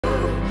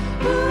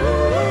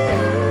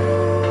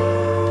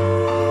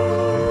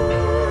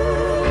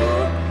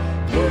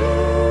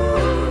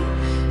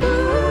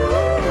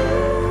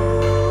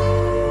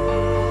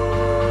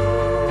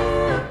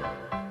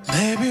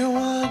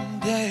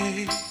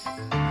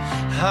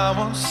I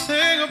won't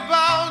sing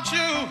about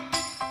you.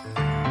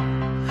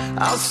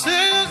 I'll sing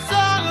a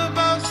song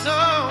about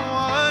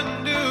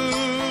someone new.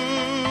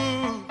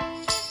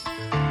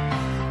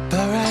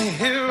 But right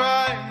here,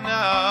 right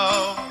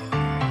now,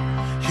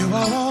 you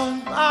are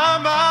on my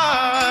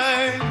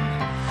mind,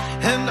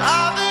 and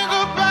I think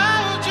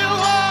about you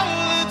all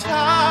the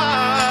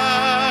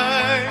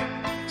time.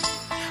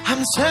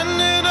 I'm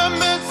sending a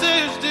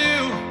message to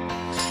you,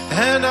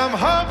 and I'm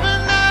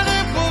hoping that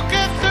it will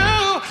get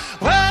through.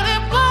 Well,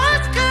 it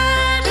was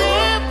good,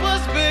 it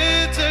was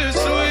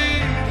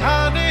bittersweet,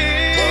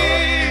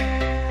 honey.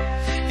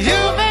 You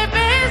made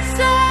me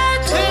sad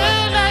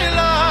till I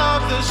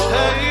love the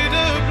shade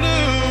of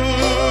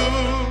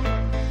blue.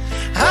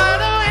 I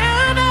know you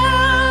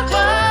know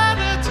what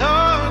to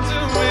talk to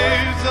me,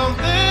 so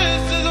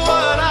this is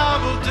what I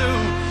will do.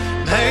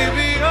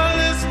 Maybe you're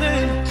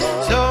listening,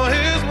 so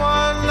here's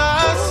one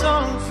last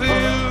song for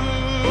you.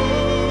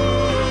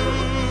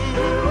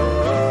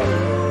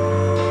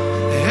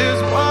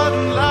 Here's one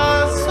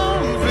last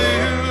song for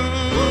you.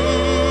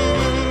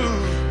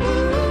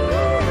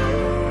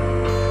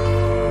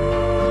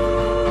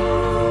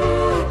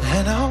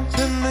 And I hope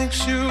it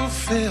makes you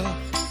feel,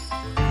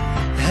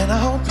 and I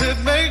hope it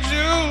makes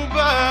you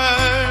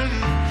burn,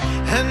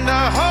 and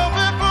I hope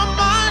it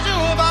reminds you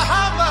of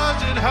how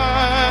much it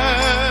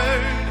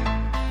hurt.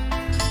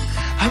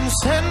 I'm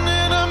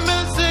sending a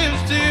message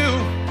to you,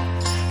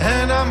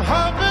 and I'm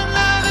hoping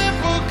that it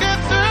will get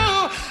through.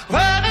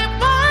 Well, it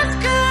was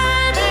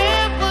good,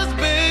 it was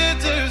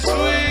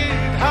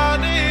bittersweet,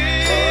 honey.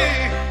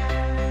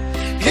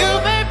 You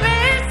made me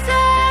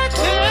sad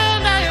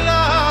till I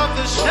love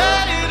the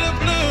shade of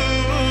blue.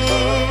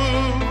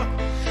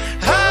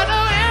 I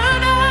know you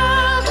know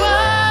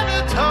what to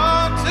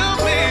talk to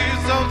me,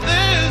 so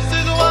this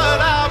is what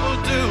I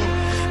will do.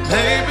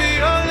 Maybe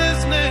you're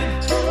listening,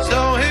 so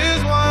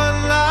here's one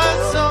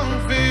last song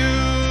for you.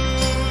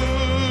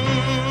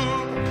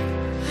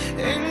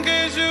 In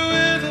case you're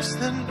with us,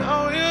 then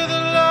know you're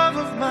the love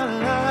of my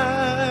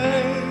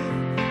life.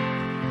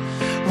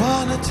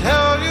 Wanna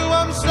tell you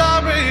I'm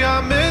sorry, I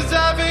miss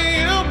having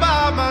you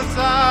by my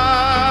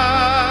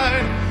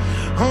side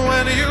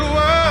when you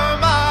were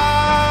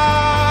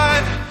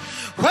mine.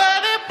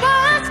 When it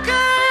was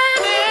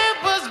good, it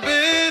was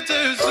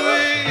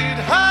bittersweet,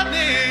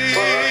 honey.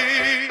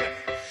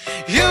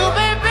 You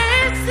made me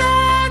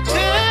sad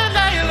till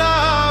I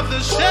love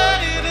the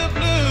shade of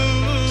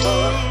blue.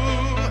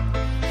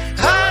 I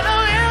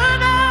know you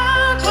know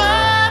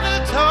what to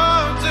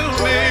talk to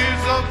me,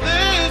 so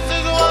this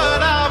is what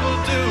I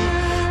will do.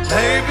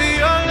 Maybe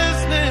you're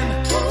listening,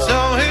 so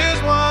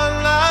here's one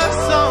last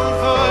song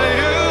for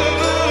you.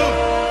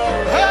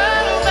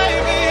 Oh,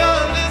 maybe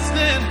you're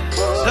listening,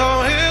 so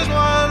here's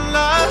one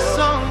last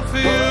song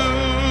for you.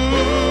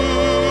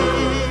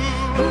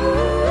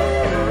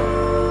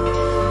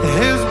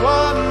 Here's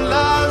one